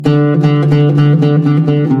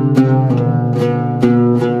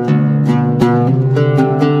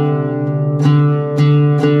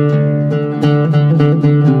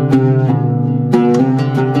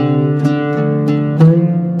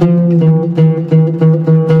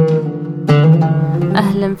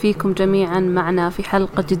فيكم جميعا معنا في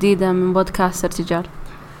حلقة جديدة من بودكاست ارتجال.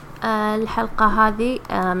 الحلقة هذه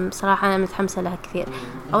صراحة أنا متحمسة لها كثير.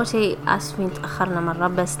 أول شيء آسفين تأخرنا مرة،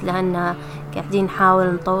 بس لأن قاعدين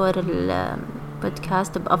نحاول نطور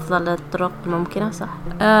البودكاست بأفضل الطرق الممكنة. صح؟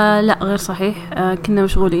 لا غير صحيح. كنا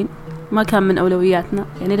مشغولين، ما كان من أولوياتنا.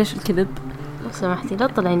 يعني ليش الكذب؟ لو سمحتي لا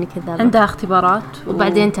تطلعيني كذابة. عندها اختبارات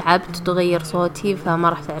وبعدين تعبت تغير صوتي فما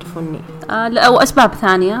راح تعرفوني. لا، أو أسباب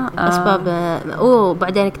ثانية. أسباب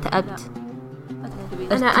وبعدين اكتئبت.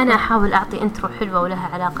 أنا أحاول أعطي انترو حلوة ولها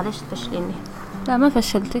علاقة، ليش تفشليني؟ لا ما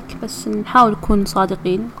فشلتك، بس نحاول نكون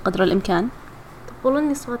صادقين قدر الإمكان. طب والله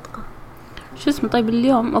إني صادقة. شو اسمه طيب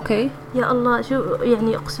اليوم؟ أوكي يا الله، شو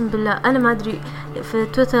يعني أقسم بالله أنا ما أدري. في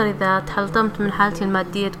تويتر إذا تحلطمت من حالتي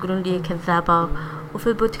المادية تقولون لي كذابة، وفي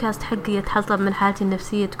البودكاست حقي يتحلطم من حالتي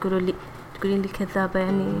النفسية تقولين لي كذابة.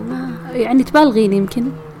 يعني تبالغين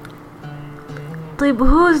يمكن. طيب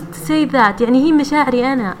هو سي ذات، يعني هي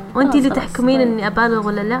مشاعري أنا وأنتي اللي تحكمين طيب. إني أبالغ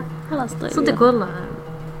ولا لا. خلاص طيب صدق والله.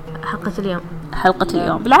 حلقة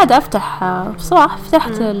اليوم بالعادة أفتح بصراحة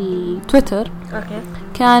فتحت التويتر. أوكي.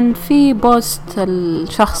 كان في بوست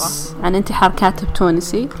الشخص عن انتحار كاتب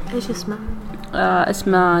تونسي. إيش اسمه؟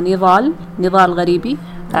 اسمه نضال غريبي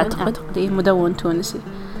أعتقد. مدون تونسي.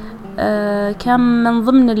 كان من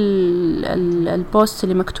ضمن البوست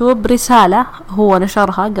اللي مكتوب رسالة هو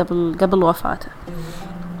نشرها قبل وفاته.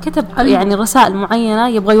 كتب يعني رسائل معينة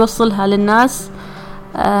يبغى يوصلها للناس،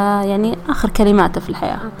 يعني آخر كلماته في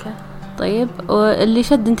الحياة. أوكي. طيب، واللي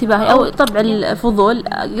شد انتباهي أو طبع الفضول،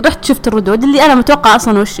 رحت شفت الردود اللي أنا متوقع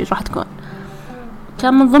أصلا وش راح تكون.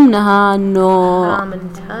 كان من ضمنها إنه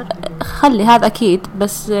خلي هذا أكيد،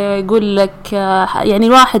 بس يقول لك يعني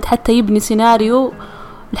الواحد حتى يبني سيناريو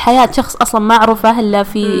الحياة شخص أصلا ما أعرفه إلا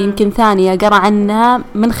في يمكن ثانية قرأ عنها،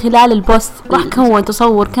 من خلال البوست راح كون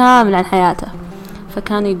تصور كامل عن حياته.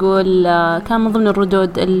 فكان يقول كان من ضمن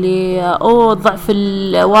الردود اللي ضعف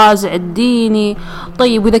الوازع الديني.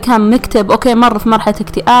 طيب وإذا كان مكتب أوكي مر في مرحلة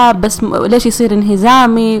اكتئاب، بس ليش يصير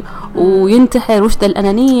انهزامي وينتحر؟ وش ذا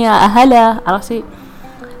الأنانية أهله؟ عرفتي؟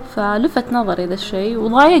 فلفت نظري ذا الشيء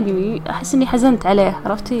وضايقني، أحس إني حزنت عليه.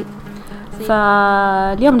 عرفتي؟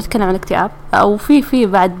 فاليوم نتكلم عن الاكتئاب، أو في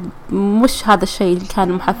بعد مش هذا الشيء اللي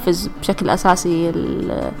كان محفز بشكل أساسي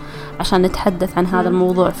عشان نتحدث عن هذا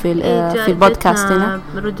الموضوع في البودكاست هنا.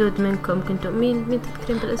 ردود منكم كنتوا مين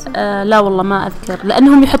تذكرين بالاسم؟ لا والله ما أذكر،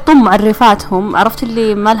 لأنهم يحطون معرفاتهم. عرفت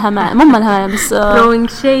اللي ما لها بس throwing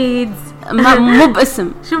shades مو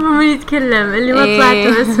باسم. شوفوا مين يتكلم اللي ما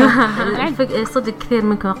طلعت باسمه. صدق كثير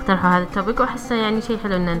منكم اقترحوا هذا التوبيك، وأحسه يعني شيء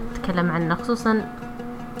حلو إن نتكلم عنه، خصوصا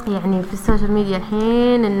يعني في السوشيال ميديا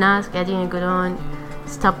الحين الناس قاعدين يقولون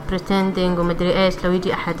stop pretending ومدري ايش. لو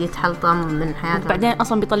يجي احد يتحلطم من حياته بعدين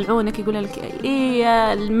اصلا بيطلعونك يقول لك ايه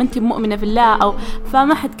ما انت مؤمنه بالله، او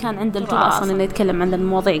فما حد كان عنده الجرأة اصلا انه يتكلم عن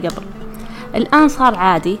المواضيع قبل. الان صار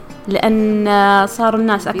عادي لان صار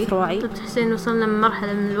الناس اكثر وعي. طب تحسين وصلنا من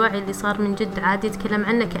مرحله من الوعي اللي صار من جد عادي يتكلم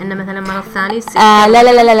عنه كأنه مثلا مرض ثاني؟ لا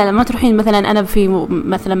لا لا لا لا، ما تروحين مثلا انا في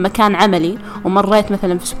مثلا مكان عملي ومريت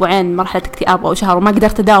مثلا في اسبوعين مرحله اكتئاب او شهر وما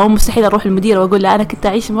قدرت اداوم، مستحيل اروح المدير واقول له انا كنت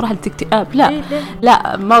اعيش مرحله اكتئاب. لا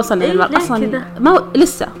لا ما وصلنا للمرحله اصلا، ما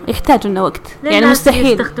لسه يحتاج لنا وقت. يعني مستحيل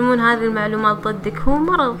يستخدمون هذه المعلومات ضدك. هو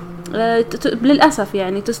مرض للأسف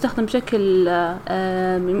يعني تستخدم بشكل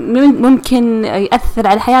ممكن يأثر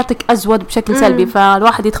على حياتك أزود بشكل سلبي،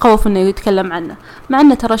 فالواحد يتخوف إنه يتكلم عنه، مع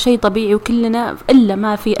إنه ترى شيء طبيعي وكلنا، إلا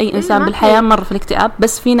ما في أي إنسان بالحياة مر في الاكتئاب.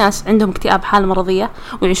 بس في ناس عندهم اكتئاب حالة مرضية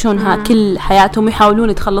ويعيشونها كل حياتهم ويحاولون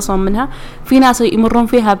يتخلصون منها. في ناس يمرون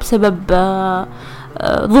فيها بسبب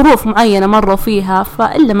ظروف معينة مروا فيها،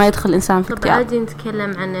 فإلا ما يدخل الإنسان في اكتئاب. طب عادي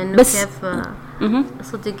نتكلم عن إنه كيف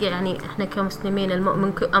صدق يعني إحنا كمسلمين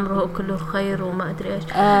المؤمن أمره كله خير وما أدري إيش.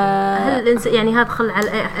 هل الإنسان يعني هذا خل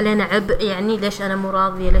علينا عبء؟ يعني ليش أنا مو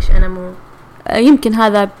راضية؟ ليش أنا مو يمكن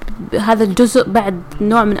هذا الجزء بعد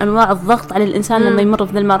نوع من أنواع الضغط على الإنسان لما يمر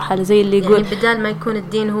في ذي المرحلة، زي اللي يقول يعني بدال ما يكون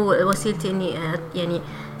الدين هو وسيلتي إني يعني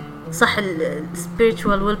صح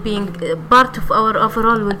spiritual well-being part of our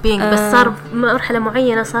overall well-being، بس صار مرحلة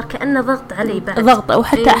معينة صار كأنه ضغط علي بعد ضغط.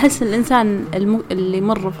 وحتى أحس الإنسان اللي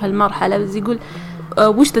يمر في هالمرحلة بس يقول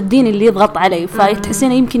وش الدين اللي يضغط علي،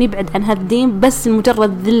 فتحسينه يمكن يبعد عن هالدين بس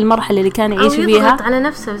مجرد ذي المرحلة اللي كان يعيش فيها، أو يضغط على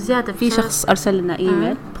نفسه زيادة. في شخص أرسل لنا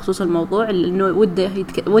إيميل بخصوص الموضوع إنه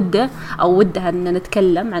ودها أن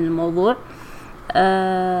نتكلم عن الموضوع.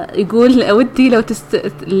 يقول ودي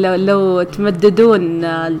لو تمددون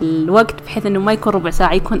الوقت بحيث انه ما يكون ربع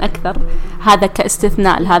ساعة، يكون اكثر. هذا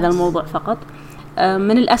كاستثناء لهذا الموضوع فقط.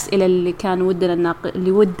 من الاسئلة اللي كان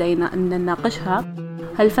ودنا ان نناقشها،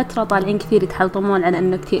 هالفترة طالعين كثير يتحلطمون عن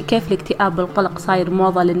انه كيف الاكتئاب والقلق صاير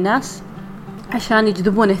موضة للناس عشان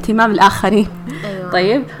يجذبون اهتمام الاخرين. ايوه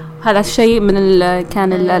طيب هذا الشيء من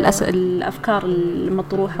كان الأفكار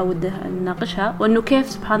المطروحة ودها نناقشها، وأنه كيف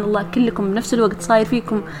سبحان الله كلكم بنفس الوقت صاير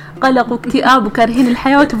فيكم قلق واكتئاب وكارهين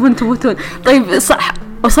الحياة وتبون تموتون. طيب صح،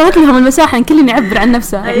 وصلت لهم المساحة إن كل يعبر عن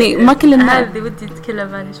نفسه، يعني ما كلنا. هذه ودي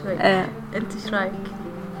أتكلم عنها شوي. أنت إيش رأيك؟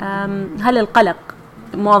 هل القلق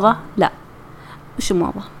موضة؟ لا، وش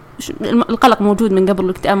موضة؟ القلق موجود من قبل،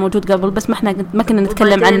 الاكتئاب موجود قبل، بس ما كنا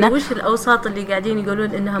نتكلم عنه. وش الأوساط اللي قاعدين يقولون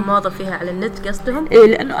إنها موضة فيها على النت قصدهم؟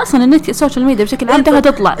 لأنه أصلا النت السوشيال ميديا بشكل عام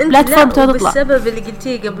تطلع بلاتفورم تطلع. بالسبب اللي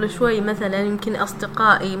قلتيه قبل شوي، مثلا يمكن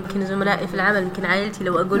أصدقائي، يمكن زملائي في العمل، يمكن عائلتي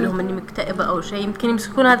لو أقول لهم إني مكتئبة أو شيء يمكن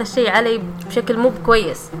يمسكون هذا الشيء علي بشكل مو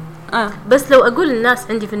كويس. بس لو أقول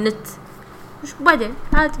للناس عندي في النت وش بعدين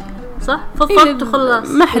عادي، صح؟ فضفضت وخلاص،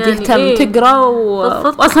 ما حد يهتم.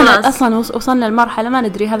 تقرأ أصلا وصلنا لمرحلة ما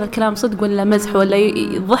ندري هذا الكلام صدق ولا مزح ولا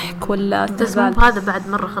ضحك ولا استهزاء. هذا بعد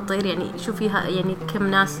مرة خطير. يعني شوفيها، يعني كم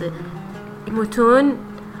ناس يموتون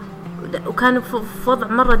وكانوا في وضع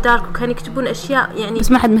مرة دارك وكانوا يكتبون أشياء يعني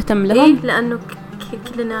بس ما حد مهتم لهم. لأنه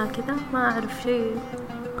كلنا كذا ما أعرف شيء،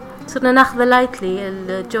 صرنا ناخذ لايتلي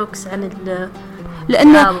الجوكس عن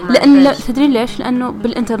لأن تدري ليش؟ لأنه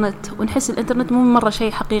بالإنترنت، ونحس الإنترنت مو مرة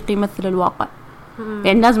شيء حقيقي يمثل الواقع.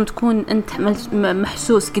 يعني لازم تكون أنت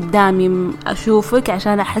محسوس قدامي أشوفك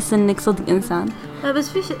عشان أحس إنك صدق إنسان. بس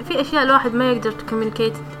في أشياء الواحد ما يقدر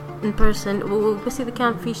communicate in person، وبس إذا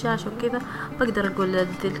كان في شاشة وكذا بقدر أقول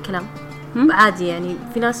ذي الكلام عادي. يعني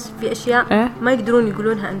في ناس في أشياء ما يقدرون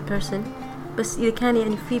يقولونها in person، بس إذا كان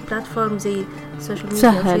يعني في بلاتفورم زي السوشيال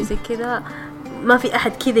ميديا زي كذا، ما في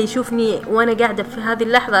أحد كذا يشوفني وأنا قاعدة في هذه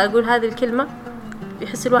اللحظة أقول هذه الكلمة،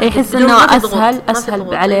 يحس الواحد إنه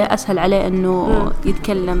أسهل عليه إنه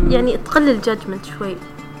يتكلم. يعني تقلل جادجمنت شوي،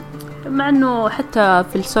 مع إنه حتى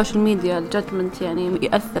في السوشيال ميديا الجادجمنت يعني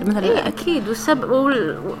يأثر مثلا. أكيد، والسبب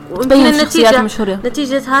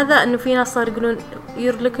نتيجة هذا إنه في ناس صار يقولون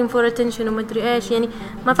you're looking for attention وما أدري إيش. يعني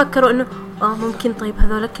ما فكروا إنه ممكن طيب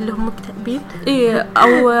هذول كلهم مكتئبين،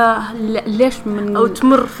 أو ليش أو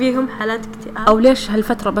تمر فيهم حالات اكتئاب، أو ليش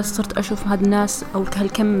هالفترة بس صرت أشوف هاد الناس أو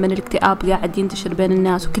هالكم من الاكتئاب قاعد ينتشر بين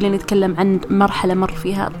الناس وكلنا نتكلم عن مرحلة مر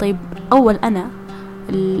فيها. طيب أول أنا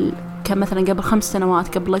مثلا قبل 5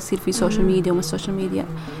 سنوات قبل لا يصير في سوشيال ميديا وما السوشيال ميديا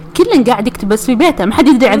كلن قاعد يكتب بس في بيته، ما حد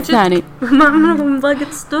يدري عن الثاني. ما عمرهم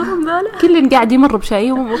ضاقت صدورهم باله، كلن قاعد يمر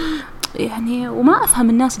بشيء يعني. وما أفهم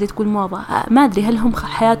الناس اللي تقول موضة، ما أدري هل هم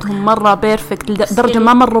حياتهم مرة بيرفكت لدرجة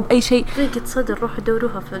ما مروا بأي شيء. ضيقة صدر، روحوا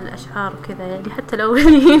دوروها في الأشعار وكذا يعني، حتى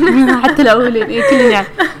الأولين حتى الأولين كلن يعني.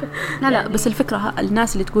 لا بس الفكرة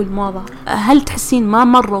الناس اللي تقول موضة، هل تحسين ما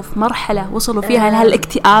مروا في مرحلة وصلوا فيها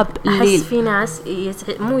لهالاكتئاب؟ أحس في ناس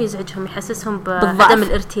مو يزعجهم، يحسسهم بعدم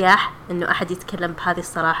الارتياح إنه أحد يتكلم بهذه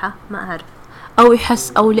الصراحة، ما أعرف. أو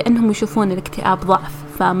يحس، أو لأنهم يشوفون الاكتئاب ضعف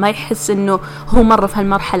فما يحس إنه هو مر في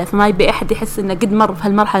هالمرحلة، فما يبي أحد يحس إنه قد مر في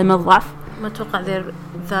هالمرحلة من الضعف. ما أتوقع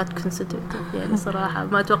ذات considerate يعني صراحة،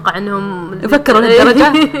 ما أتوقع إنهم يفكروا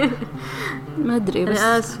للدرجة. ما أدري، بس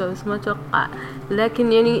أنا آسفة بس ما أتوقع.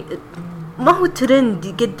 لكن يعني ما هو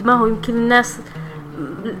ترند قد ما هو يمكن الناس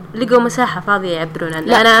لقوا مساحة فاضية يعبرون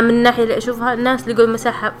عنها. أنا من الناحية اللي أشوفها الناس لقوا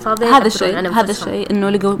مساحة فاضية. هذا الشيء إنه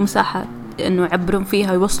لقوا مساحة إنه يعبرون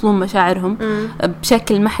فيها ويوصلون مشاعرهم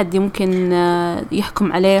بشكل ما حد يمكن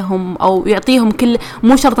يحكم عليهم أو يعطيهم كل.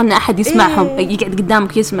 مو شرط أن أحد يسمعهم يقعد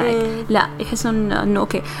قدامك يسمعك، لا يحسون إنه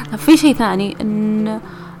أوكي. في شيء ثاني، إن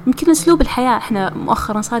يمكن أسلوب الحياة إحنا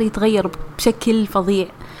مؤخرا صار يتغير بشكل فظيع،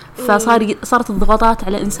 صارت الضغوطات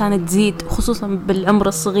على الإنسان تزيد، خصوصا بالعمر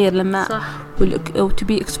الصغير لما أو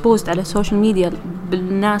تبي exposed على السوشيال ميديا.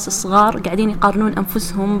 بالناس الصغار قاعدين يقارنون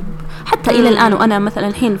أنفسهم حتى إلى الآن، وأنا مثلا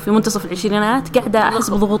الحين في منتصف العشرينات قاعدة أحس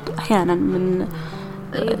بضغط أحيانا من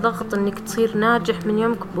ضغط إنك تصير ناجح من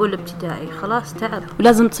يومك بأولى ابتدائي، خلاص تعب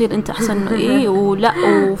ولازم تصير أنت أحسن. ولا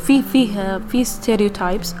وفي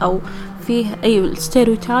stereotypes أو فيه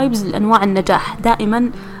stereotypes لأنواع النجاح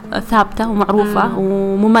دائما ثابتة ومعروفة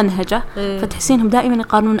وممنهجة. فتحسينهم دائما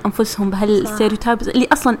يقارنون أنفسهم بهالستيريوتايبز اللي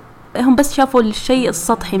أصلا هم بس شافوا الشيء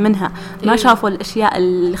السطحي منها، ما شافوا الأشياء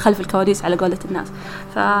اللي خلف الكواليس على قولة الناس.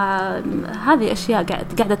 فهذه أشياء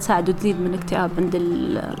قاعدة تساعد وتزيد من الاكتئاب عند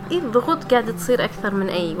الضغوط قاعدة تصير أكثر من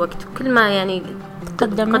أي وقت، كل ما يعني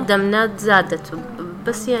قدمنا زادت.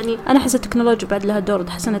 بس يعني أنا أحس التكنولوجيا بعد لها دور،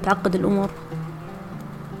 تحسن تعقد الأمور.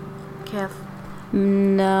 كيف؟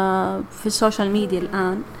 من في السوشيال ميديا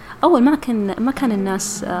الآن أول ما كان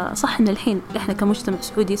الناس صح إن الحين إحنا كمجتمع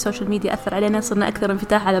سعودي السوشيال ميديا أثر علينا، صرنا أكثر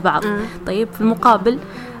انفتاح على بعض. طيب في المقابل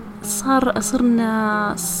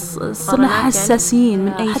صرنا حساسين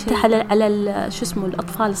من أي حتى على شو اسمه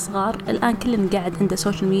الأطفال الصغار. الآن كلنا قاعد عنده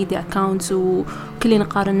سوشيال ميديا أكاونتس وكلنا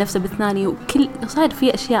قارن نفسه بالثاني، وكل صار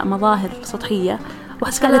في أشياء مظاهر سطحية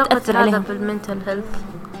وحس قاعدة تأثر عليهم. بالمنتل هيلث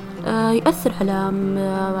يأثر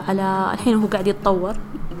على الحين هو قاعد يتطور.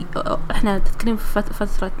 احنا تذكرين في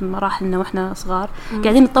فترة مراحلنا واحنا صغار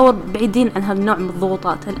قاعدين نتطور بعيدين عن هالنوع من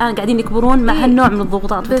الضغوطات. الآن قاعدين يكبرون مع هالنوع من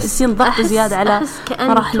الضغوطات، فتحسين ضغط زيادة على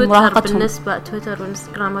مراحل مراهقتهم. بالنسبة تويتر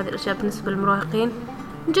وإنستغرام هذه الأشياء بالنسبة للمراهقين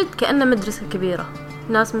جد كأنها مدرسة كبيرة،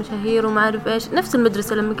 ناس مشاهير وما أعرف إيش، نفس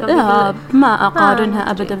المدرسة لما كان ما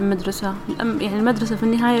أقارنها أبدا بالمدرسة. يعني المدرسة في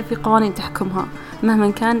النهاية في قوانين تحكمها،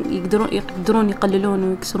 مهما كان يقدرون يقللون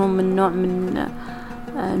ويكسرون من نوع من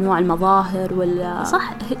أنواع المظاهر ولا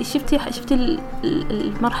صح. شفتي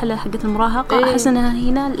المرحلة حقت المراهقة أحس أنها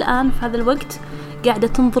هنا الآن في هذا الوقت قاعدة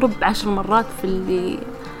تنضرب 10 مرات في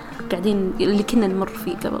اللي كنا نمر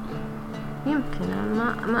فيه قبل. يمكن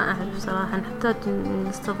ما أعرف صراحة، نحتاج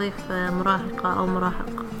نستضيف مراهقة أو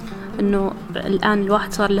مراهق. إنه الآن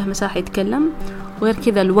الواحد صار له مساحة يتكلم، وغير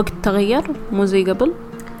كذا الوقت تغير مو زي قبل،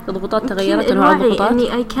 الضغوطات تغيرت، أنواع الضغوطات.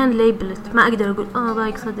 يعني I can label it، ما أقدر أقول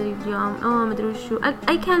ضايق صدري اليوم ما أدري وشو.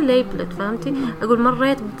 I can label it، فهمتي؟ أقول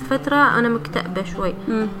مريت بفترة أنا مكتئبة شوي.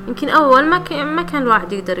 يمكن أول ما كان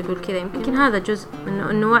الواحد يقدر يقول كذا، يمكن هذا جزء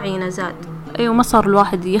إنه وعينا زاد. أيوة، ما صار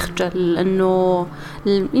الواحد يخجل إنه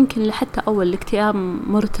يمكن حتى أول الاكتئاب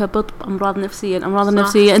مرتبط بأمراض نفسية. الأمراض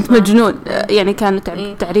النفسية أنت مجنون يعني كان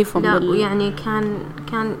تعريفهم. لا يعني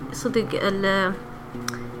كان صدق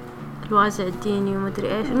الوازع الديني وما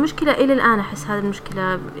أدري إيش. المشكلة إلى الآن أحس هذه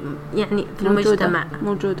المشكلة يعني في المجتمع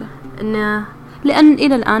موجودة إنه لأن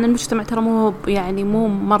إلى الآن المجتمع ترى مو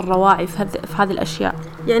مرة واعي في هذه الأشياء.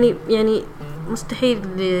 يعني مستحيل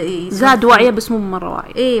زاد وعيه بس مو مرة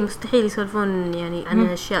واعي. مستحيل يسولفون يعني عن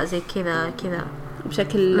أشياء زي كذا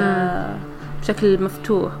بشكل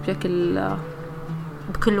مفتوح،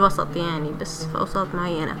 بكل وسط يعني، بس في أوساط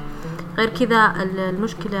معينة. غير كذا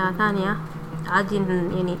المشكلة ثانية عادي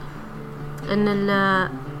يعني إن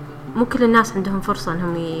مو كل الناس عندهم فرصة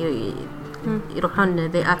إنهم يروحون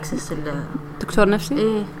ذي أكسس دكتور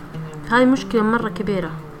نفسي. هذه مشكلة مرة كبيرة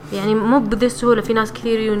يعني، مو بذي السهولة. في ناس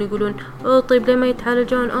كثير يقولون طيب ليه ما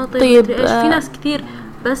يتعالجون؟ طيب في ناس كثير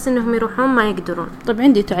بس إنهم يروحون ما يقدرون. طيب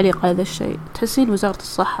عندي تعليق على هذا الشيء. تحسين وزارة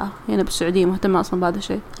الصحة هنا بالسعودية مهتمة أصلا بهذا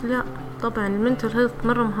الشيء؟ لا طبعا، المنتل هيلث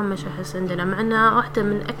مرة مهمشة أحس عندنا، مع أنها واحدة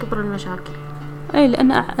من أكبر المشاكل.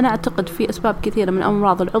 لأن أنا أعتقد في أسباب كثيرة من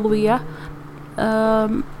الأمراض العضوية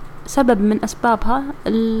سبب من أسبابها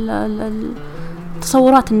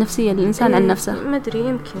التصورات النفسية للإنسان عن نفسه. ما أدري،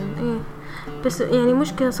 يمكن بس يعني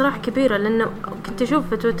مشكلة صراحة كبيرة، لأنه كنت أشوف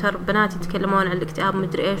في تويتر بنات يتكلمون عن الاكتئاب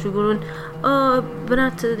مدري إيش، ويقولون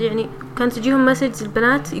بنات يعني كانت تجيهم مسج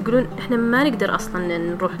البنات يقولون إحنا ما نقدر أصلا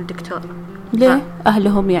نروح للدكتور. ليه؟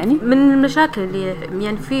 أهلهم يعني من المشاكل اللي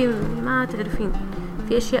يعني في ما تعرفين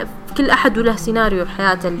في أشياء، كل أحد وله سيناريو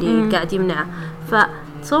حياته اللي قاعد يمنعه.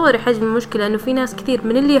 فتصوري حجم المشكلة إنه في ناس كثير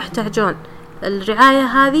من اللي يحتاجون الرعاية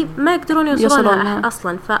هذه ما يقدرون يوصلونها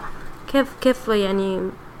أصلا. فكيف يعني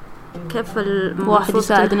كيف الواحد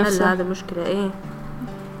يساعد نفسه؟ هذا مشكلة.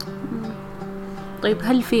 طيب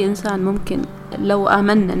هل في إنسان ممكن لو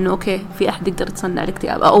آمنا إنه أوكي في أحد يقدر يتصنع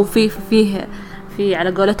الاكتئاب، أو فيه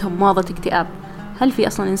على قولتهم موضة اكتئاب، هل في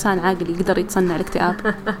أصلا إنسان عاقل يقدر يتصنع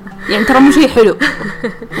الاكتئاب؟ يعني ترى مو شيء حلو.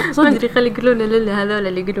 ما أدري، خلي يقولون لنا هذول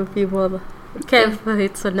اللي يقولون فيه موضة كيف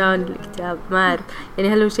يتصنعون الاكتئاب، ما أعرف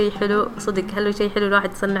يعني. هل هو شيء حلو صدق؟ هل هو شيء حلو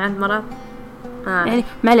الواحد يتصنع عنه مرض؟ يعني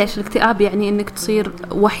معليش، الاكتئاب يعني إنك تصير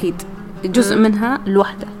وحيد، جزء منها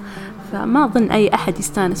الوحدة، فما أظن أي أحد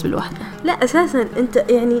يستانس بالوحدة. لا أساسا أنت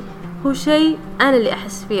يعني هو شيء أنا اللي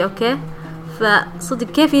أحس فيه أوكي، فصدق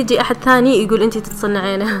كيف يجي أحد ثاني يقول أنتي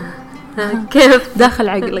تتصنعينه؟ كيف داخل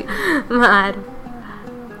عقلي؟ ما أعرف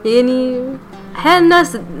يعني. أحيانا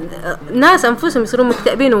ناس أنفسهم يصيرون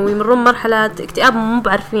مكتئبين ويمرون مرحلة اكتئاب مو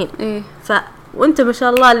بعرفين. وانت ما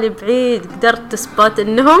شاء الله اللي بعيد قدرت تثبت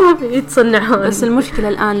انهم يتصنعون. بس المشكلة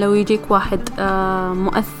الآن لو يجيك واحد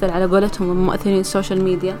مؤثر على قولتهم مؤثرين السوشيال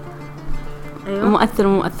ميديا،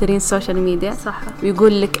 مؤثرين السوشيال ميديا، صح،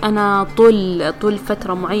 ويقول لك أنا طول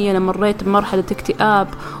فترة معينة مريت بمرحلة اكتئاب،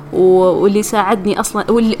 واللي ساعدني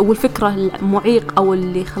أصلا والفكرة المعيق أو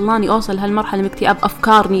اللي خلاني أوصل هالمرحلة من الاكتئاب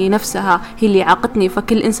أفكارني نفسها هي اللي عاقتني.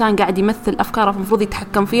 فكل إنسان قاعد يمثل أفكاره المفروض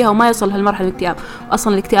يتحكم فيها وما يوصل هالمرحلة من الاكتئاب.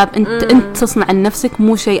 أصلا الاكتئاب أنت تصنع عن نفسك،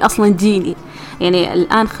 مو شيء أصلا جيني. يعني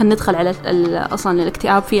الآن خلينا ندخل على أصلا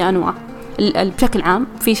الاكتئاب في أنواع بشكل عام.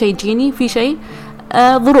 في شيء جيني، في شيء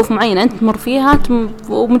ظروف معينة أنت تمر فيها،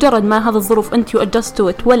 ومجرد ما هذا الظروف أنت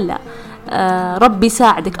يؤجستوت ولا ربي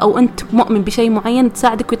يساعدك أو أنت مؤمن بشيء معين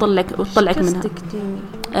تساعدك ويطلعك منها.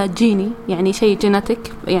 جيني يعني شيء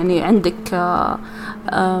جيناتيك، يعني عندك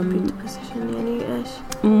يعني إيش؟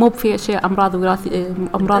 مو في شيء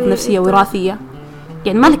أمراض نفسية وراثية.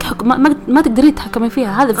 يعني ما لك حكم، ما تقدرين تتحكمي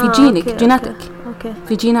فيها، هذا في جينك، أوكي. جيناتك أوكي.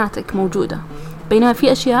 في جيناتك موجودة. بينما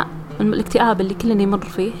في أشياء الاكتئاب اللي كلنا يمر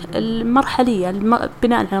فيه المرحلية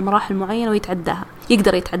بناء على مراحل معينة ويتعداها،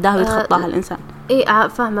 يقدر يتعداها ويتخطاها الإنسان. إيه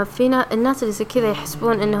فاهمة. فينا الناس اللي زي كذا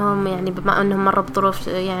يحسبون إنهم يعني بما إنهم مروا بظروف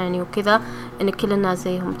يعني وكذا إن كل الناس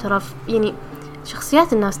زيهم. ترى يعني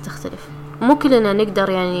شخصيات الناس تختلف، مو كلنا نقدر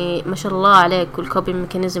يعني ما شاء الله عليك والكوبي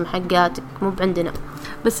ميكانيزم حقاتك مو بعندنا.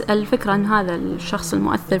 بس الفكرة إن هذا الشخص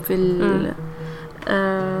المؤثر في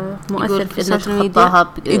مؤثر في السوشيال ميديا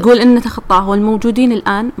يقول إنه تخطاه، والموجودين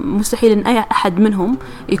الآن مستحيل إن أي أحد منهم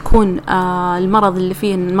يكون المرض اللي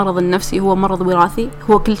فيه المرض النفسي هو مرض وراثي،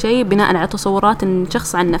 هو كل شيء بناء على تصورات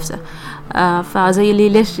الشخص عن نفسه. فزي اللي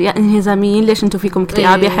ليش يا انهزاميين ليش انتم فيكم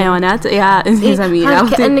اكتئاب يا حيوانات يا انهزاميين.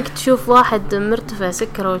 كأنك تشوف واحد مرتفع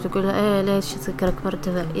سكره وتقول ليش سكرك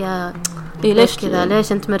مرتفع يا ليش كذا،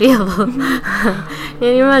 ليش انت مريض؟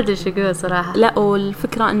 يعني ما ادري شو اقول صراحه. لا،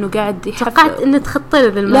 والفكره انه قاعد توقعت انه تخطي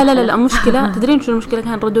له لا مشكله. تدرين شو المشكله؟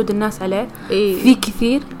 كان ردود الناس عليه في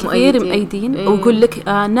كثير مؤيدين ويقول لك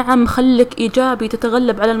نعم خلك ايجابي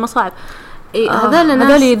تتغلب على المصاعب.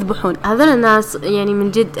 هذول يذبحون، هذول الناس يعني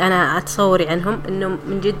من جد أنا أتصوري عنهم إنه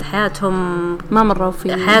من جد حياتهم ما مروا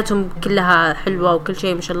فيه، حياتهم كلها حلوة وكل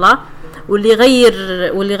شيء ما شاء الله. واللي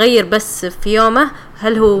يغير بس في يومه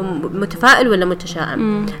هل هو متفائل ولا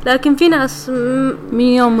متشائم. لكن في ناس من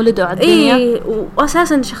يوم ولدوا على الدنيا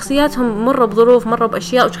وأساسا شخصياتهم مروا بظروف، مروا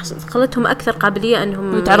بأشياء خلتهم أكثر قابلية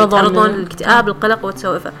أنهم يتعرضون للاكتئاب القلق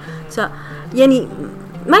والتسويفة. يعني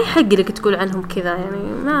ما يحق لك تقول عنهم كذا، يعني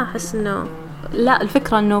ما أحس إنه. لا،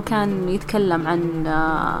 الفكرة إنه كان يتكلم عن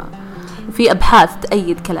في أبحاث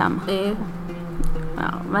تأيد كلامه.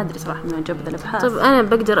 ما أدري صراحة من جاب ذا الأبحاث. طب أنا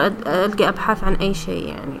بقدر ألقى أبحاث عن أي شيء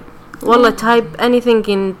يعني. والله type anything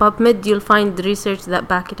in PubMed you'll find research that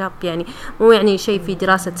back it up. يعني مو يعني شيء في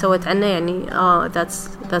دراسة تسوت عنه يعني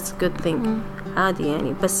that's a good thing. عادي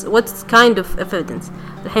يعني. بس what kind of evidence؟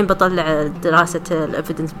 الحين بطلع دراسة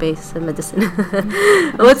evidence based medicine.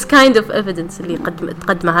 what kind of evidence اللي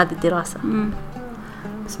تقدم هذه الدراسة؟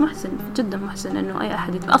 بس محسن جدا محسن إنه أي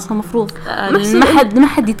أحد أصلا مفروض ما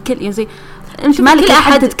حد يتكلم يعني زي أنت مالك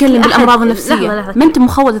أحد تتكلم بالأمراض النفسية، ما أنت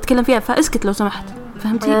مخوض تتكلم فيها، فاسكت لو سمحت.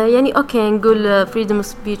 فهمتي؟ يعني أوكي نقول freedom of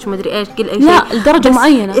speech مدري إيش قل أي شيء، لا لدرجة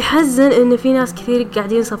معينة. يحزن إن في ناس كثير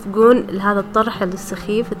قاعدين يصفقون لهذا الطرح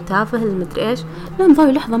السخيف التافه المدري إيش. لا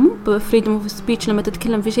نضاوي لحظة، مو freedom of speech لما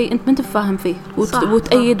تتكلم في شيء أنت ما تفهم فيه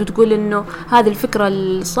وتأيد وتقول إنه هذه الفكرة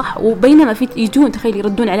الصح، وبينما في يجون تخيل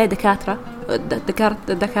يردون عليه دكاترة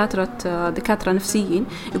نفسيين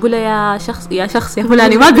يقول له يا شخص يا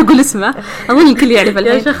فلاني ما بيقول اسمه، أظن الكل يعرف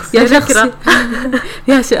يا شخص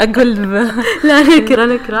أقول لا نكره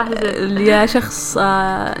يا شخص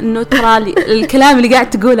إنه ترى الكلام اللي قاعد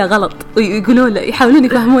تقوله غلط، ويقولون له يحاولون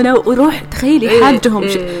يفهمونه ويروح تخيل يحاجهم.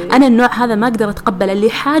 أنا النوع هذا ما أقدر أتقبل اللي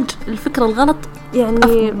حاج الفكرة الغلط،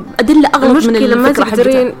 يعني أدلة أغلط من الفكرة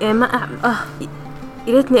حقتها. يعني ما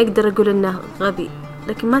يا أقدر أقول إنه غبي،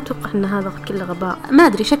 لكن ما أتوقع أن هذا كله غباء. ما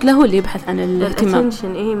أدري شكله هو اللي يبحث عن الاهتمام.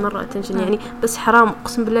 مرة attention يعني. بس حرام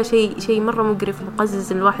أقسم بالله شيء مرة مقرف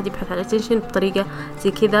ومقزز إن الواحد يبحث عن attention بطريقة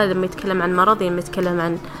زي كذا لما يتكلم عن مرض، لما يتكلم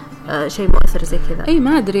عن شيء مؤثر زي كذا.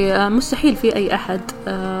 ما أدري مستحيل في أي أحد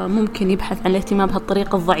ممكن يبحث عن الاهتمام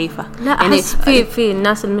بهالطريقة الضعيفة. لا يعني أحس في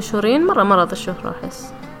الناس المشهورين مرة مرض الشهرة أحس.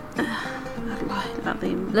 الله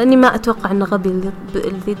العظيم، لأني ما أتوقع أنه غبي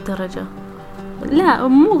لذي الدرجة. لا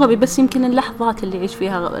مو غبي، بس يمكن اللحظات اللي يعيش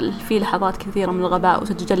فيها في لحظات كثيرة من الغباء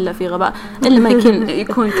وتتجلى في غباء. إلا ما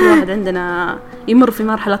يكون كل واحد عندنا يمر في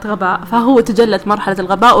مرحلة غباء، فهو تجلت مرحلة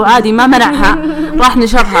الغباء وعادي ما منعها، راح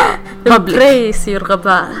نشرها يصير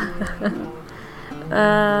غباء.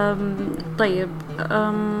 طيب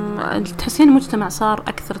تحسين المجتمع صار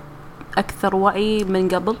أكثر وعي من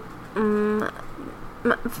قبل؟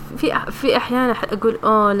 في احيانا اقول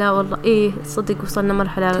لا والله صدق وصلنا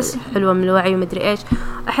مرحله حلوه من الوعي ومدري ايش.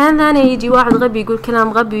 احيانا ثانيه يجي واحد غبي يقول كلام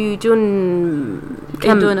غبي ويجون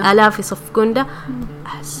كم الاف يصفقون ده.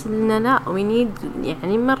 احس اننا لا ونيد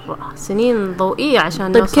يعني مره سنين ضوئيه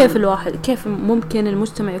عشان طيب نوصل. كيف ممكن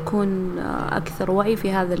المجتمع يكون اكثر وعي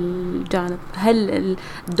في هذا الجانب؟ هل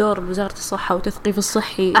دور وزاره الصحه وتثقيف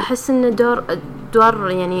الصحي؟ احس ان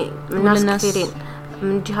دور يعني من ناس كثيرين،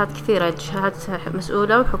 من جهات كثيرة، جهات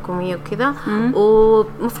مسؤولة وحكومية وكذا.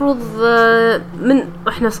 ومفروض من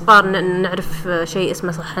إحنا صغار نعرف شيء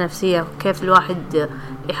اسمه صحة نفسية وكيف الواحد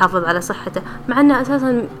يحافظ على صحته، مع أن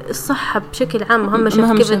أساسا الصحة بشكل عام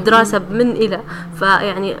مهمة كيف الدراسة من إلى.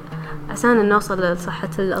 فيعني عشان نوصل لصحة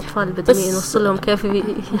الأطفال البدنية نوصل لهم كيف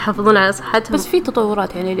يحافظون على صحتهم. بس في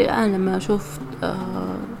تطورات يعني الآن لما أشوف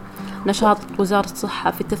نشاط وزارة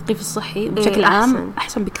الصحة في التثقيف الصحي بشكل عام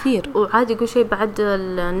أحسن بكثير. كثير. وعادي يقول شيء بعد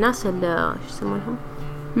الناس اللي شو يسمونهم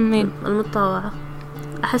مين المتطوعة،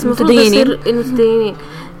 أحس المفروض يصير المتدينين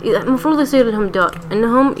المفروض يصير لهم دور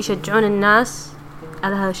إنهم يشجعون الناس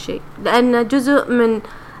على هذا الشيء، لأنه جزء من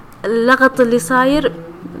اللغط اللي صاير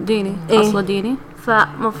ديني. أصله ديني.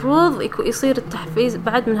 فمفروض يصير التحفيز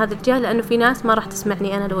بعد من هذا الجهة، لأنه في ناس ما راح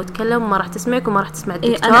تسمعني أنا لو أتكلم، وما راح تسمعك، وما راح تسمع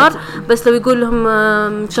الدكتور. بس لو يقول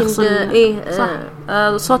لهم شخص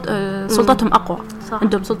صح سلطتهم أقوى. صح.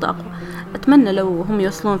 عندهم سلطة أقوى. أتمنى لو هم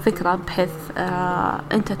يوصلون فكرة بحيث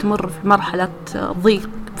أنت تمر في مرحلة ضيق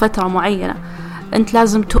فترة معينة، أنت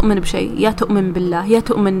لازم تؤمن بشيء، يا تؤمن بالله يا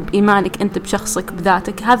تؤمن بإيمانك أنت بشخصك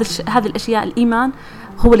بذاتك. هذه الأشياء، الإيمان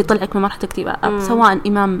هو اللي يطلعك من مرحلة الاكتئاب، سواء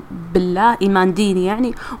إيمان بالله، إيمان ديني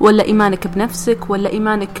يعني، ولا إيمانك بنفسك، ولا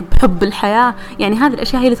إيمانك بحب الحياة. يعني هذه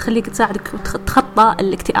الأشياء هي اللي تخليك تساعدك تخطى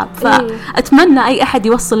الاكتئاب. فأتمنى أي أحد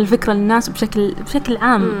يوصل الفكرة للناس بشكل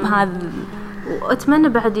عام. هذا وأتمنى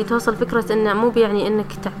بعد يتوصل فكرة إنه مو بيعني إنك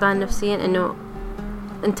تعبان نفسيا إنه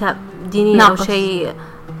أنت دينيا أو شيء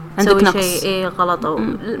عندك شيء غلط أو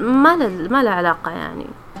ما له علاقة.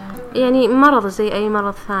 يعني مرض زي أي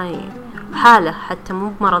مرض ثاني، حالة حتى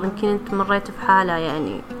مو مرض. يمكن أنت مريت في حالة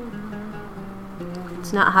يعني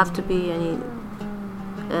it's not have to be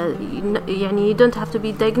يعني you don't have to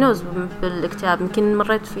be diagnosed بالاكتئاب. يمكن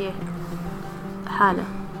مريت في حالة.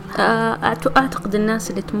 أعتقد الناس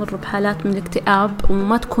اللي تمر بحالات من الاكتئاب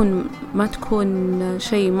وما تكون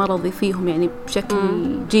شيء مرضي فيهم يعني بشكل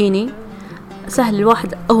جيني، سهل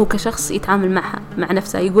الواحد هو كشخص يتعامل مع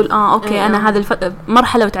نفسه، يقول أوكي أنا هذا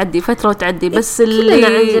مرحلة وتعدي، فترة وتعدي. بس اللي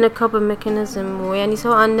عندنا كوبن ميكانيزم، ويعني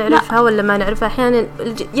سواء نعرفها ولا ما نعرفها أحيانا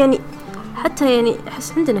يعني حتى يعني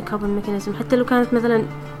أحس عندنا كوبن ميكانيزم حتى لو كانت مثلا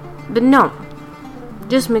بالنوم،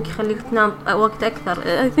 جسمك يخليك تنام وقت أكثر.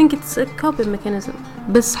 I think it's a coping mechanism.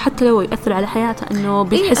 بس حتى لو يأثر على حياته إنه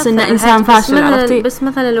بيحس إنه إنسان فاشل، عرفتي؟ بس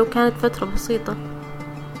مثلا لو كانت فترة بسيطة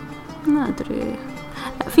ما أدري،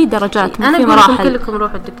 في درجات، أنا في مراحل. كلكم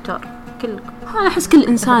روحوا الدكتور، كلكم. أنا أحس كل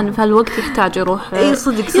إنسان في هالوقت يحتاج يروح.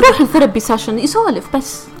 صدق يروح الثيرابي سيشن يسولف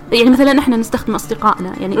بس. يعني مثلا إحنا نستخدم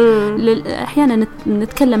أصدقائنا يعني أحيانا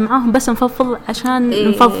نتكلم معاهم بس نفضفض عشان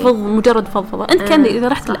نفضفض، مجرد فضفضة. أنت كان إذا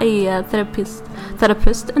رحت لأي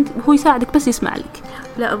ثيرابيست أنت هو يساعدك بس يسمع لك.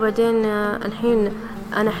 لا وبعدين الحين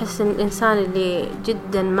أنا أحس إن الإنسان اللي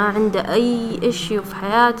جدا ما عنده أي إشيو في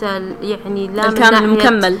حياته، يعني لا الكامل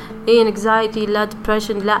المكمل، anxiety لا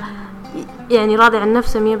depression لا يعني راضي عن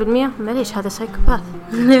نفسه 100%، معليش هذا سايكوباث.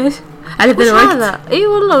 ليش؟ على ذا الوقت هذا اي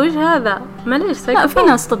والله وش هذا؟ معليش سايكوباث. لا في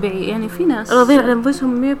ناس طبيعي يعني، في ناس راضين على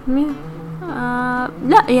انفسهم 100%.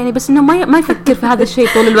 لا يعني بس انه ما يفكر في هذا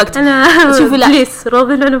الشيء طول الوقت. انا شوفي لا ليس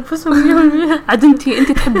راضين على انفسهم 100%. عاد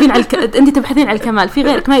انت تحبين انت تبحثين على الكمال، في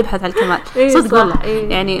غيرك ما يبحث على الكمال. صدق والله.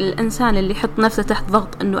 يعني الانسان اللي يحط نفسه تحت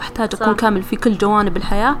ضغط انه احتاج اكون كامل في كل جوانب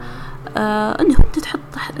الحياه، انه انت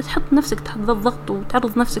تحط نفسك تحت الضغط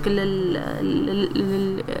وتعرض نفسك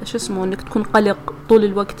شو اسمه انك تكون قلق طول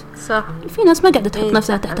الوقت. صح. في ناس ما قاعده تحط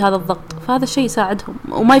نفسها تحت هذا الضغط، فهذا الشيء يساعدهم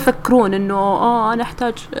وما يفكرون انه انا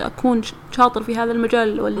احتاج اكون شاطر في هذا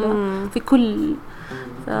المجال ولا في كل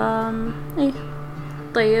ايه.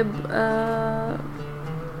 طيب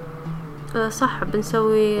صح،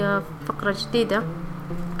 بنسوي فقرة جديدة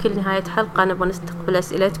كل نهاية حلقة نبغى نستقبل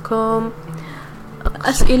أسئلتكم،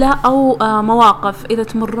 أسئلة أو مواقف إذا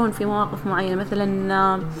تمرون في مواقف معينة.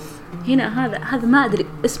 مثلا هنا هذا ما أدري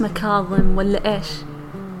اسمه كاظم ولا إيش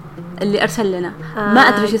اللي أرسل لنا، ما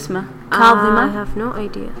أدري إيش اسمه. كاظمة. I have no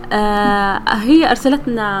idea. هي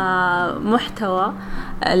أرسلتنا محتوى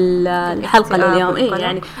الحلقة لليوم، إيه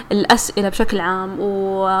يعني الأسئلة بشكل عام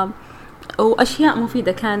وأشياء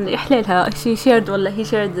مفيدة كان يحللها. شي شيرد ولا هي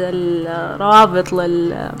شيرد الروابط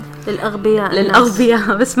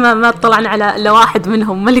للأغبياء بس ما طلعنا على إلا واحد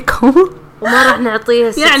منهم ملكهم وما راح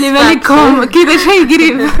نعطيه يعني ملكهم كذا شيء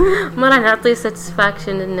قريب. ما راح نعطيه satisfaction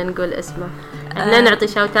إن نقول اسمه. احنا نعطي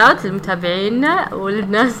شاوت اوت للمتابعينا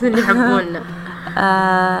وللناس اللي يحبوننا.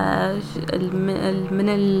 من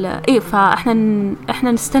ايه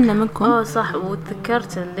فاحنا نستنى منكم. صح.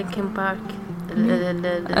 وتذكرت لينكن بارك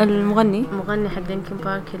المغني حق لينكن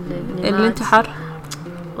بارك اللي انتحر.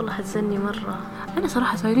 والله حزني مرة. أنا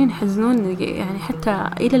صراحة صايرين يحزنون يعني حتى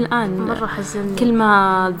إلى الآن مرة حزني. كل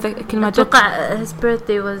ما أتوقع his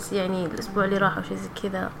birthday was يعني الأسبوع اللي راح أو شيء زي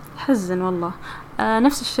كذا. حزن والله.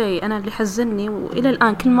 نفس الشيء أنا اللي حزني وإلى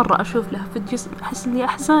الآن كل مرة أشوف لها فيديوز أحس إني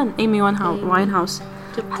أحزان. إيمي واين هاوس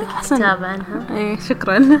جبت كتاب عنها. إيه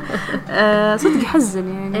شكرا. صدق حزن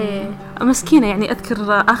يعني. إيه. مسكينة يعني.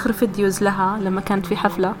 أذكر آخر فيديوز لها لما كانت في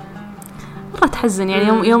حفلة مرة تحزن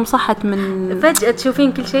يعني. يوم صحت من فجأة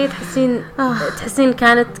تشوفين كل شيء تحسين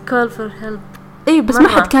كانت call for help. اي بس ما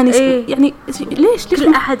حد كان يعني ليش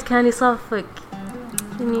كل احد كان يصفق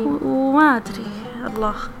يعني وما ادري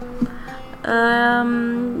الله.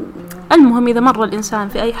 المهم إذا مر الإنسان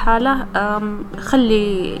في أي حالة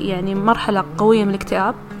خلي يعني مرحلة قوية من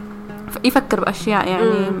الاكتئاب، يفكر بأشياء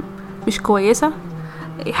يعني مش كويسة،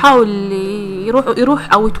 يحاول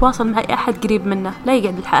يروح أو يتواصل مع أي أحد قريب منه، لا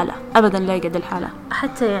يقعد الحالة أبدا، لا يقعد الحالة.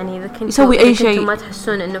 حتى يعني إذا كنتوا يسوي أي شيء ما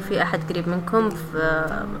تحسون إنه في أحد قريب منكم في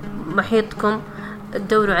محيطكم،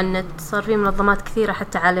 تدوروا على النت، صار في منظمات كثيرة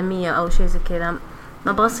حتى عالمية أو شيء زي كذا.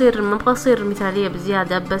 ما أبغى أصير مثالية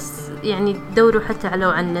بزيادة، بس يعني دوروا حتى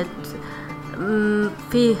على النت،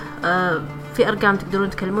 في أرقام تقدرون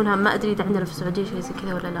تكلمونها. ما أدري إذا عندنا في السعودية شيء زي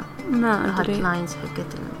كذا ولا لا. ما أدري لاينز حقت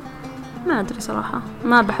ما أدري صراحة،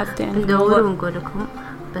 ما بحثت يعني. ندور ونقول لكم،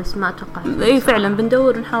 بس ما أتوقع. إيه فعلا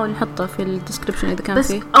بندور ونحاول نحطه في الديسكريبشن إذا كان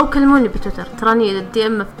بس فيه، أو كلموني بتويتر، تراني الدي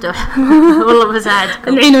إم مفتوح. والله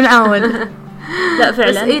بساعدكم. نعين ونعاون. لا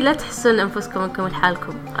فعلا. بس إيه لا تحسون أنفسكم إنكم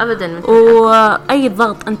لحالكم أبدا. وأي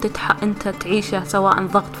ضغط أنت تعيشه، سواء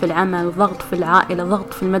ضغط في العمل، ضغط في العائلة،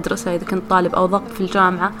 ضغط في المدرسة إذا كنت طالب، أو ضغط في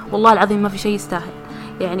الجامعة، والله العظيم ما في شيء يستاهل.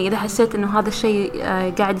 يعني إذا حسيت إنه هذا الشيء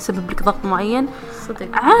قاعد يسبب لك ضغط معين، صدق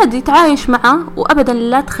عادي تعايش معه، وأبدا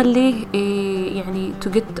لا تخليه يعني to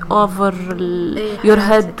get over your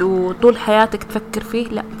head وطول حياتك تفكر فيه.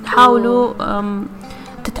 لا، حاولوا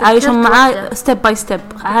تتعايشون معاه ستيب باي ستيب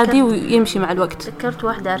عادي، ويمشي مع الوقت. ذكرت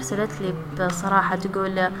واحدة أرسلت لي بصراحة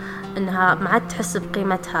تقول إنها ما عاد تحس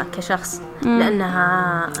بقيمتها كشخص،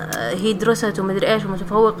 لأنها هي درست ومدري إيش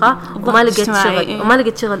ومتفوقة وما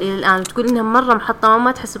لقيت شغل إلى الآن. تقول إنها مرة محطمة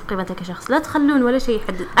وما تحس بقيمتها كشخص. لا تخلون ولا شيء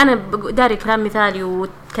يحدد. أنا داري كلام مثالي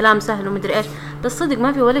وكلام سهل ومدري إيش، بس صدق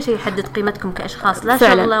ما في ولا شيء يحدد قيمتكم كأشخاص، لا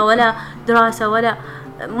فعلا. شغلة ولا دراسة ولا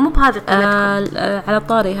مو بهذه قيمتكم. على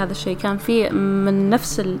طاري هذا الشيء كان في من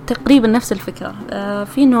تقريبا نفس الفكرة.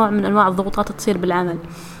 في نوع من أنواع الضغوطات تصير بالعمل.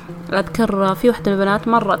 أذكر في واحدة من البنات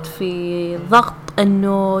مرت في ضغط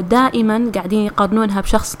أنه دائما قاعدين يقارنونها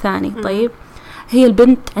بشخص ثاني. طيب هي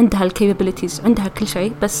البنت عندها الكابابيلتيز، عندها كل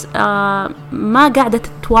شيء، بس ما قاعدة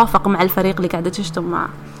تتوافق مع الفريق اللي قاعدة تشتغل معه،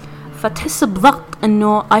 فتحس بضغط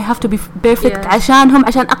انه I have to be perfect عشان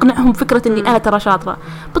اقنعهم فكرة اني انا ترى شاطرة.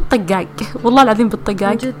 بالطقاق والله العظيم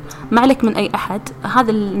بالطقاق، ما عليك من اي احد.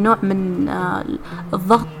 هذا النوع من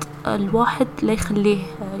الضغط الواحد لا يخليه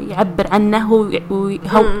يعبر عنه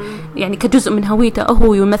يعني كجزء من هويته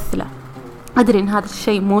هو يمثله. أدري إن هذا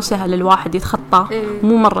الشيء مو سهل الواحد يتخطاه،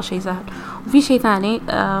 مو مرة شيء سهل. وفي شيء ثاني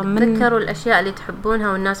تذكروا الأشياء اللي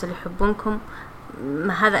تحبونها والناس اللي يحبونكم،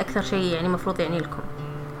 هذا أكثر شيء يعني مفروض يعني لكم.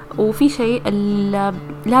 وفي شيء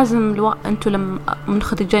لازم أنتوا لما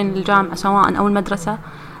منخرجين الجامعة سواء أو المدرسة،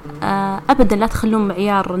 أبدا لا تخلون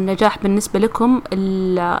معيار النجاح بالنسبة لكم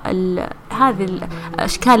هذه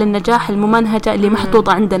الأشكال النجاح الممنهجة اللي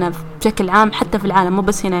محطوطة عندنا بشكل عام حتى في العالم، مو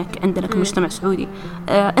بس هناك عندنا كمجتمع سعودي.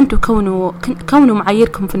 أنتوا كونوا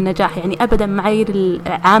معاييركم في النجاح، يعني أبدا معايير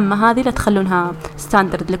العامة هذه لا تخلونها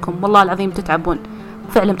ستاندرد لكم. والله العظيم تتعبون،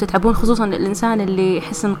 فعلا تتعبون، خصوصا الإنسان اللي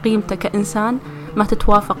يحس إن قيمته كإنسان ما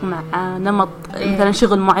تتوافق مع نمط مثلا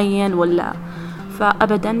شغل معين ولا.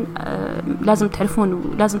 فأبدا لازم تعرفون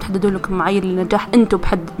ولازم تحددون لكم معايير للنجاح أنتوا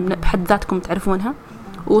بحد ذاتكم تعرفونها،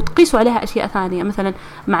 وتقيسوا عليها أشياء ثانية. مثلا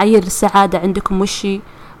معايير السعادة عندكم وشي،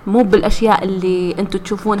 مو بالأشياء اللي أنتوا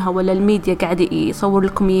تشوفونها ولا الميديا قاعد يصور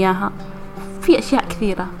لكم إياها. في أشياء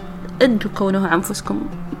كثيرة أنتوا كونوها أنفسكم،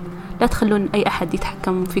 لا تخلون أي أحد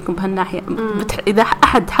يتحكم فيكم بهالناحية. إذا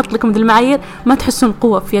أحد حط لكم ذي المعايير ما تحسون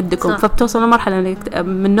قوة في يدكم، فبتوصلوا مرحلة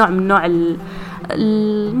من نوع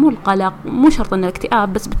مو القلق، مو شرط إنه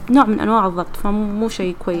الاكتئاب، بس نوع من أنواع الضغط، فمو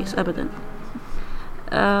شيء كويس أبدا.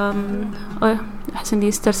 أحس إني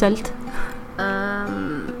استرسلت.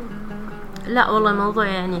 لا والله الموضوع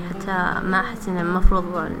يعني حتى ما أحس إنه المفروض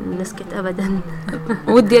نسكت أبدا.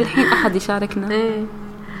 ودي الحين أحد يشاركنا.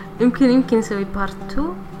 يمكن نسوي بارت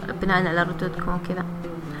 2 بناء على ردودكم كذا.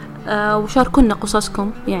 وشاركونا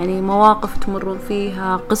قصصكم، يعني مواقف تمرون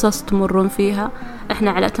فيها، قصص تمرون فيها.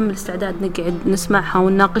 احنا على أتم الاستعداد نقعد نسمعها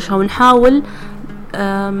ونناقشها ونحاول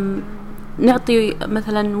نعطي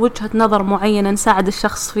مثلا وجهة نظر معينة نساعد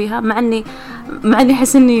الشخص فيها، مع اني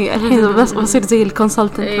احس اني الحين بس بصير زي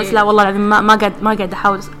الكونسلتنت. بس لا والله العظيم ما قاعد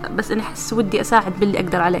احاول، بس انا احس ودي اساعد باللي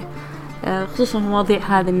اقدر عليه، خصوصا مواضيع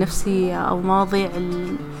هذه النفسية او مواضيع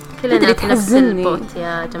كلنا في نفس البوت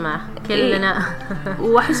يا جماعة، كلنا.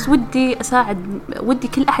 واحس ودي اساعد، ودي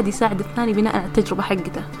كل احد يساعد الثاني بناء على التجربة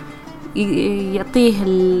حقته. يعطيه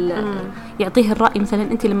الرأي. مثلا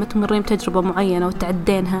أنت لما تمرين بتجربة معينة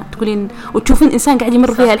وتعدينها تقولين وتشوفين إنسان قاعد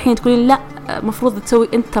يمر فيها الحين تقولين لا مفروض تسوي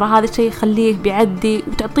أنت ترى هذا الشيء خليه بيعدي،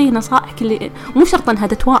 وتعطيه نصائح مو شرط أنها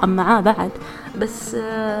تتوائم معاه بعد، بس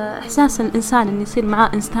إحساس الإنسان إن يصير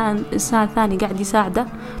معاه إنسان ثاني قاعد يساعده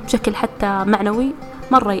بشكل حتى معنوي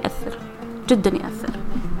مرة يأثر، جدا يأثر.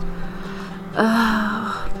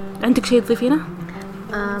 عندك شيء تضيفينه؟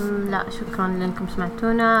 لا شكرا لأنكم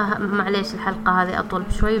سمعتونا. معليش الحلقة هذه أطول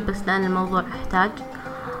بشوي بس لأن الموضوع يحتاج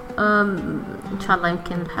إن شاء الله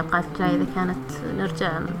يمكن الحلقات الجاية إذا كانت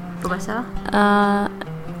نرجع ربع ساعة.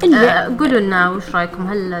 قولوا لنا وش رأيكم،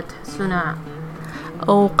 هل تحسونا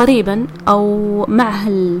وقريبا أو مع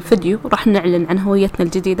هالفيديو راح نعلن عن هويتنا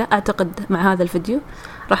الجديدة. أعتقد مع هذا الفيديو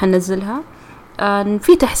راح ننزلها.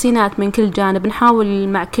 في تحسينات من كل جانب، نحاول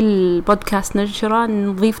مع كل بودكاست ننشره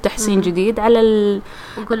نضيف تحسين جديد على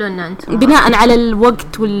قولوا لنا أنتم بناء على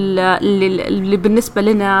الوقت اللي بالنسبة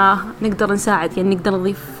لنا نقدر نساعد، يعني نقدر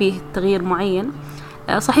نضيف فيه تغيير معين.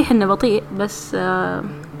 صحيح إنه بطيء بس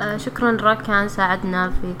شكرا راكان ساعدنا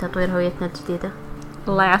في تطوير هويتنا الجديدة.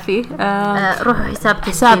 الله يعافيه. روحوا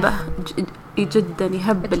حسابه جدا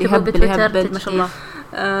يهبل ما شاء الله.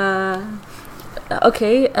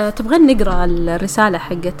 اوكي تبغين نقرا الرساله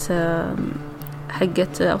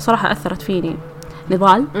حقت وصراحه اثرت فيني.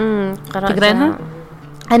 نضال تقرينها؟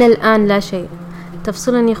 انا الان لا شيء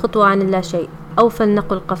تفصلني خطوه عن اللا شيء، او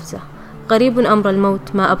فلنقل قفزه. قريب امر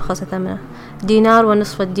الموت ما ابخس ثمنه، دينار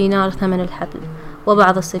ونصف الدينار ثمن الحبل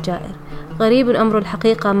وبعض السجائر. غريب أمر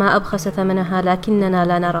الحقيقة ما أبخس ثمنها، لكننا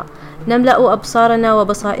لا نرى. نملأ أبصارنا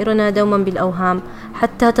وبصائرنا دوما بالأوهام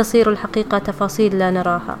حتى تصير الحقيقة تفاصيل لا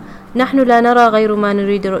نراها. نحن لا نرى غير ما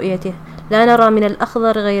نريد رؤيته، لا نرى من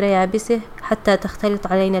الأخضر غير يابسه حتى تختلط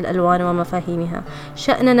علينا الألوان ومفاهيمها.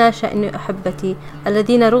 شأننا شأن أحبتي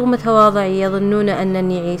الذين رغم تواضعي يظنون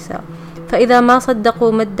أنني عيسى، فإذا ما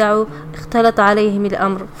صدقوا ما ادعوا اختلط عليهم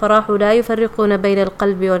الأمر، فراحوا لا يفرقون بين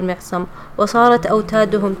القلب والمعصم، وصارت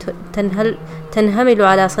أوتادهم تنهمل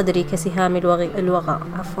على صدري كسهام الوغى.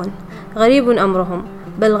 غريب أمرهم،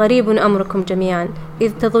 بل غريب أمركم جميعا،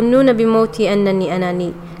 إذ تظنون بموتي أنني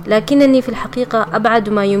أناني، لكنني في الحقيقة أبعد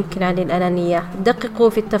ما يمكن عن الأنانية. دققوا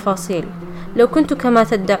في التفاصيل. لو كنت كما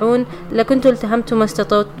تدعون لكنت التهمت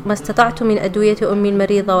ما استطعت من أدوية أمي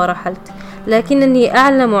المريضة ورحلت، لكنني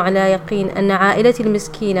أعلم على يقين أن عائلتي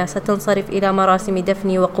المسكينة ستنصرف إلى مراسم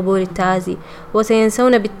دفني وقبول التعازي،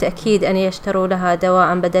 وسينسون بالتأكيد أن يشتروا لها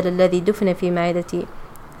دواء بدل الذي دفن في معدتي،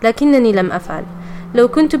 لكنني لم أفعل. لو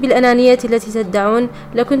كنت بالأنانية التي تدعون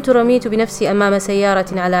لكنت رميت بنفسي أمام سيارة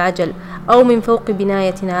على عجل أو من فوق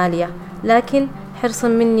بناية عالية، لكن حرصا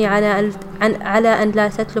مني على أن لا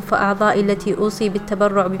تتلف أعضائي التي أوصي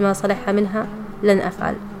بالتبرع بما صلح منها لن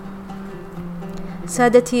أفعل.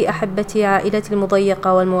 سادتي أحبتي عائلتي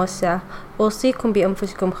المضيقة والموسعة، أوصيكم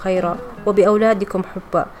بأنفسكم خيرا وبأولادكم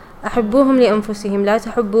حبا. أحبوهم لأنفسهم، لا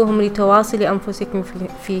تحبوهم لتواصل أنفسكم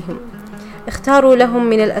فيهم. اختاروا لهم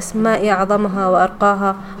من الأسماء أعظمها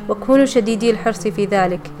وأرقاها، وكونوا شديدي الحرص في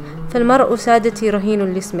ذلك، فالمرء سادتي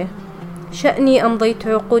رهين لاسمه. شأني أمضيت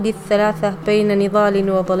عقودي 3 بين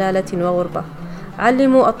نضال وضلالة وغربة.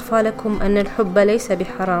 علموا أطفالكم أن الحب ليس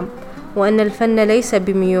بحرام، وأن الفن ليس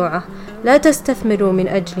بميوعة. لا تستثمروا من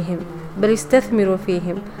أجلهم، بل استثمروا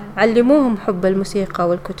فيهم. علموهم حب الموسيقى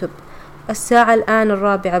والكتب. الساعة الآن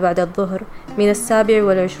 4 بعد الظهر من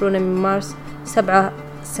 27 من مارس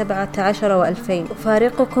 17 و2000.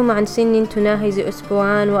 أفارقكم عن سن تناهز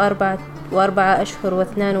 2 و4 أشهر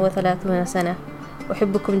و32 سنة.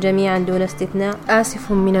 أحبكم جميعا دون استثناء.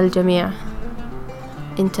 آسف من الجميع.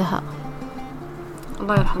 انتهى.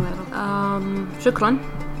 الله يرحمه يا رب.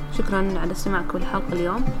 شكرا على استماعكم للحلقة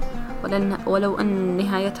اليوم، ولو أن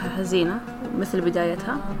نهايتها حزينة مثل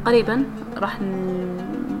بدايتها. قريبا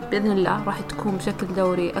بإذن الله راح تكون بشكل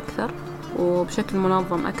دوري أكثر وبشكل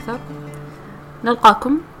منظم أكثر.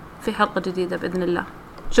 نلقاكم في حلقة جديدة بإذن الله.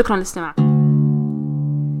 شكرا للاستماع.